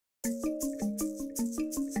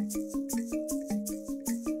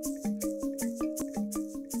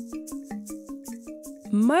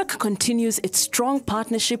Merck continues its strong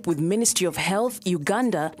partnership with Ministry of Health,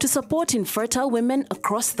 Uganda, to support infertile women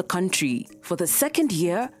across the country. For the second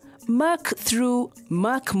year, Merck, through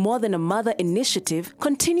Merck More Than a Mother initiative,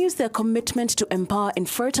 continues their commitment to empower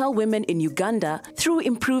infertile women in Uganda through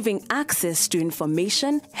improving access to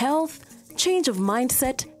information, health, change of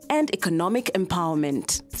mindset, and economic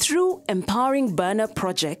empowerment. Through Empowering Burner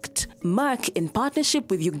Project, Merck, in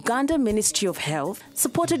partnership with Uganda Ministry of Health,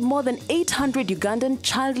 supported more than 800 Ugandan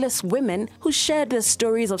childless women who shared their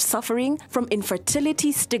stories of suffering from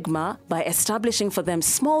infertility stigma by establishing for them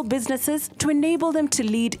small businesses to enable them to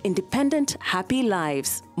lead independent, happy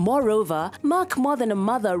lives. Moreover, Merck More Than a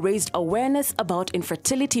Mother raised awareness about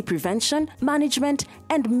infertility prevention, management,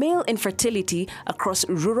 and male infertility across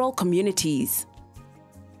rural communities.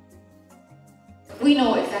 We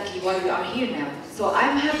know exactly why we are here now. So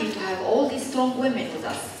I'm happy to have all these strong women with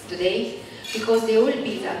us today, because they will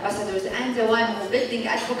be the ambassadors and the one who are building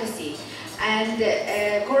advocacy and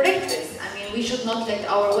correct this. I mean, we should not let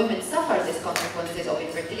our women suffer these consequences of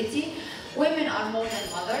infertility. Women are more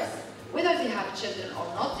than mothers. Whether they have children or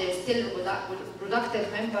not, they're still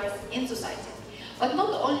productive members in society. But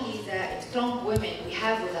not only the strong women we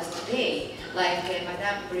have with us today, like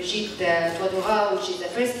Madame Brigitte Touadéra, which is the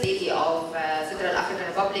First Lady of Central African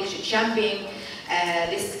Republic. She championed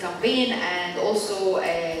this campaign and also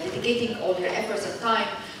dedicating all her efforts and time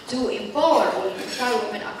to empower all entire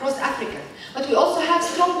women across Africa. But we also have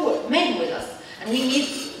strong men with us, and we need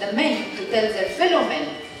the men to tell their fellow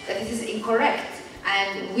men that this is incorrect,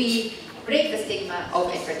 and we break the stigma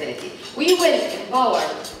of infertility. We will empower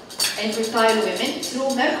infertile women through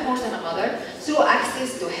Merck More Than a Mother, through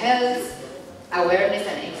access to health, awareness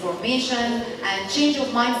and information, and change of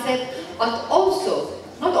mindset, but also,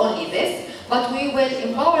 not only this, but we will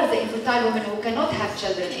empower the infertile women who cannot have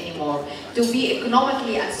children anymore to be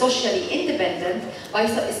economically and socially independent by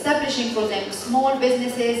establishing for them small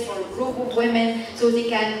businesses for a group of women so they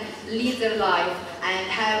can lead their life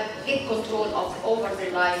and get control over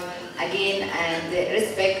their life again and get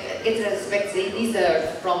the respect they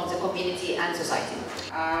deserve from the community and society.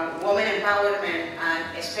 Women empowerment,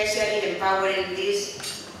 and especially empowering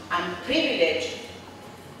this unprivileged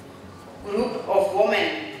group of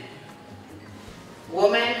women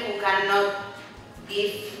who cannot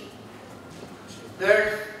give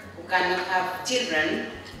birth, who cannot have children,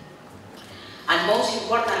 and most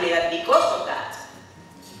importantly that because of that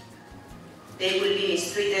they will be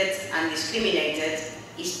mistreated and discriminated,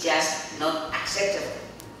 is just not acceptable.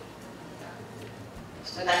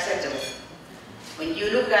 It's not acceptable. When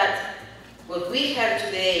you look at what we heard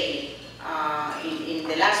today in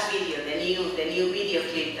the last video, the new video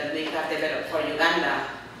clip that we have developed for Uganda,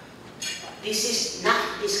 this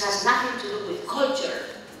has nothing to do with culture.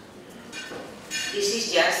 This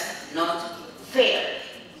is just not fair.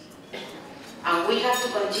 And we have to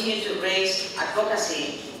continue to raise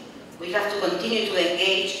advocacy. We have to continue to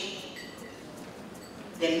engage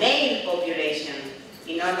the male population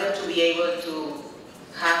in order to be able to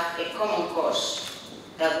have a common cause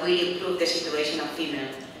that will improve the situation of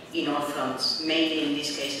females in all fronts, mainly in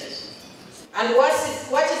these cases. And what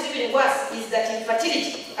is even worse is that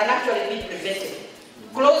infertility can actually be prevented.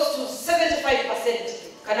 Close to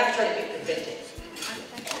 75% can actually be prevented.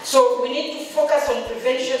 So we need to focus on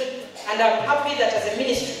prevention, and I'm happy that as a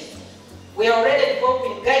ministry, we are already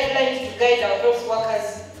developing guidelines to guide our health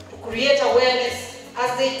workers to create awareness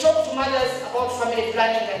as they talk to mothers about family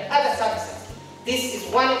planning and other services. This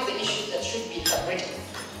is one of the issues that should be integrated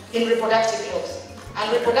in reproductive health.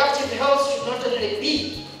 And reproductive health should not only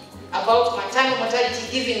be about maternal mortality,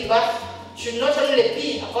 giving birth, should not only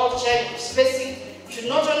be about child spacing, should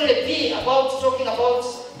not only be about talking about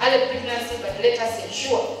early pregnancy, but let us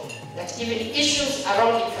ensure that even issues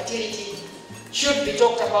around infertility should be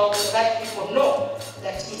talked about so that people know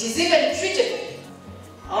that it is even treatable.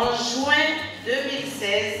 En juin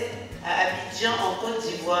 2016, à Abidjan, en Côte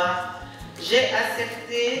d'Ivoire, j'ai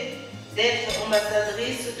accepté d'être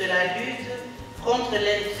ambassadrice de la lutte contre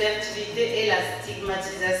l'infertilité et la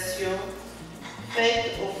stigmatisation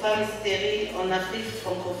faite aux femmes stériles en Afrique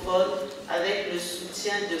francophone avec le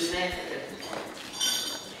soutien de Merck.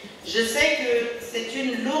 Je sais que c'est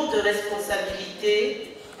une lourde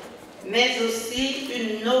responsabilité, mais aussi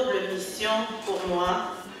une noble mission pour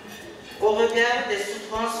moi, au regard des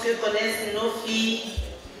souffrances que connaissent nos filles,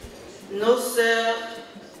 nos sœurs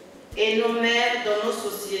et nos mères dans nos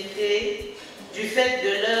sociétés du fait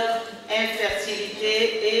de leur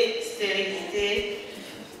infertilité et stérilité.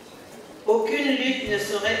 Aucune lutte ne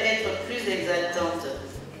saurait être plus exaltante.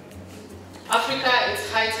 Africa, it's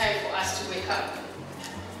high time for us to wake up.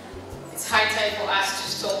 It's high time for us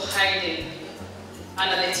to stop hiding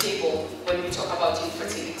under the table when we talk about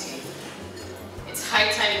infertility. It's high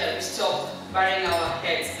time that we stop burying our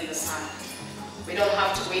heads in the sand. We don't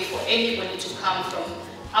have to wait for anybody to come from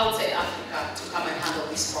outside Africa to come and handle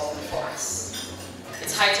this problem for us.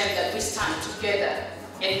 It's high time that we stand together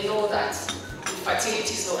and know that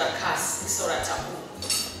infertility is not a curse, it's not a taboo.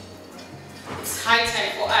 It's high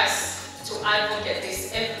time for us to advocate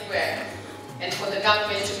this everywhere and for the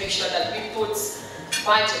government to make sure that we put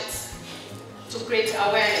budgets to create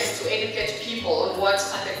awareness, to educate people on what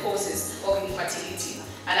are the causes of infertility.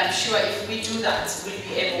 And I'm sure if we do that, we'll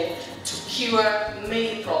be able to cure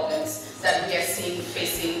many problems that we are seeing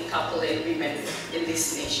facing couples and women in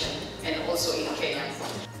this nation and also in Kenya.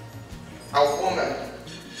 A woman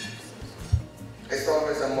is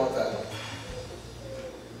always a mother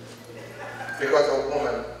because a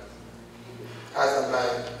woman has a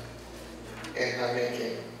man in her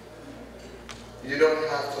making. You don't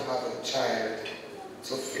have to have a child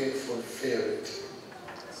to feel fulfilled.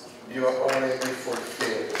 You are already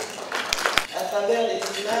fulfilled. À travers les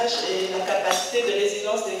images et la capacité de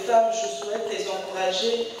résilience des femmes, je souhaite les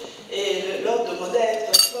encourager et leur demander à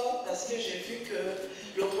être fortes parce que j'ai vu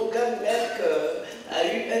que le programme Merck a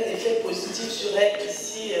eu un effet positif sur elles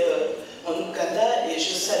ici en Uganda et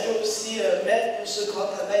je salue aussi Merck pour ce grand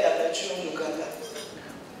travail abattu en Uganda.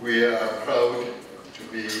 We are proud to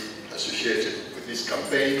be associated with this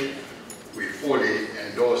campaign. We fully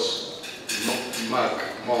endorse Merck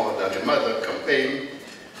More Than a Mother campaign,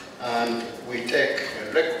 and we take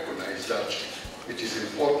and recognize that it is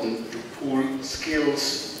important to pool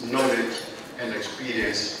skills, knowledge and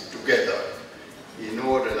experience together in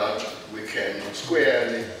order that we can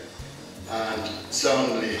squarely and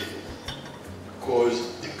soundly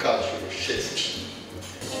cause the cultural shift.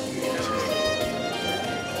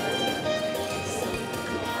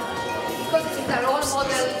 Because it's a role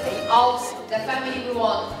model of the family we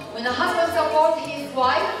want. When a husband supports his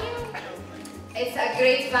wife, it's a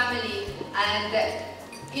great family. And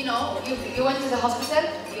you know, you went to the hospital.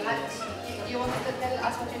 You want to tell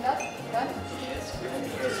us what you done? Yes,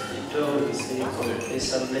 hospital is the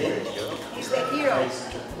assembly. He's the hero.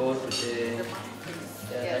 To go to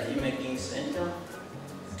the imaging center.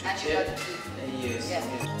 And you got yes. Yes.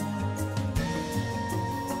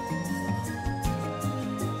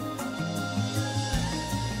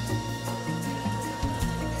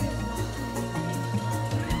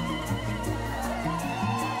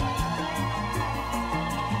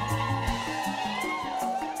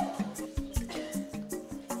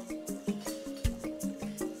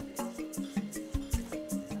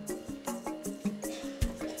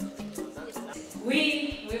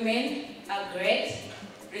 We women are great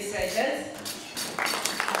researchers.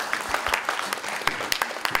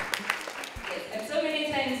 Yes, and so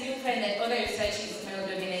many times you find that all the research is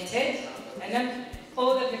male-dominated, and then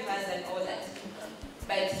all the papers and all that.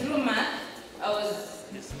 But through Merck, I was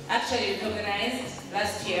actually recognized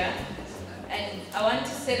last year, and I want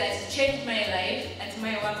to say that it changed my life at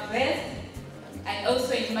my workplace, and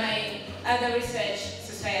also in my other research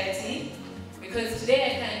society. Because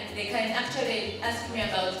today they can actually ask me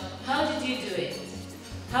about how did you do it?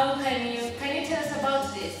 How can you tell us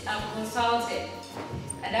about this? I'm consulted.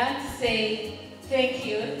 And I want to say thank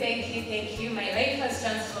you, thank you, thank you. My life has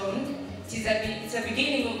transformed. It's a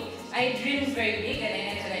beginning of, I dream very big and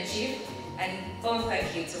I can achieve. And all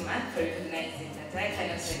thank you to Merck for recognizing that I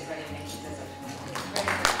can also equally make it as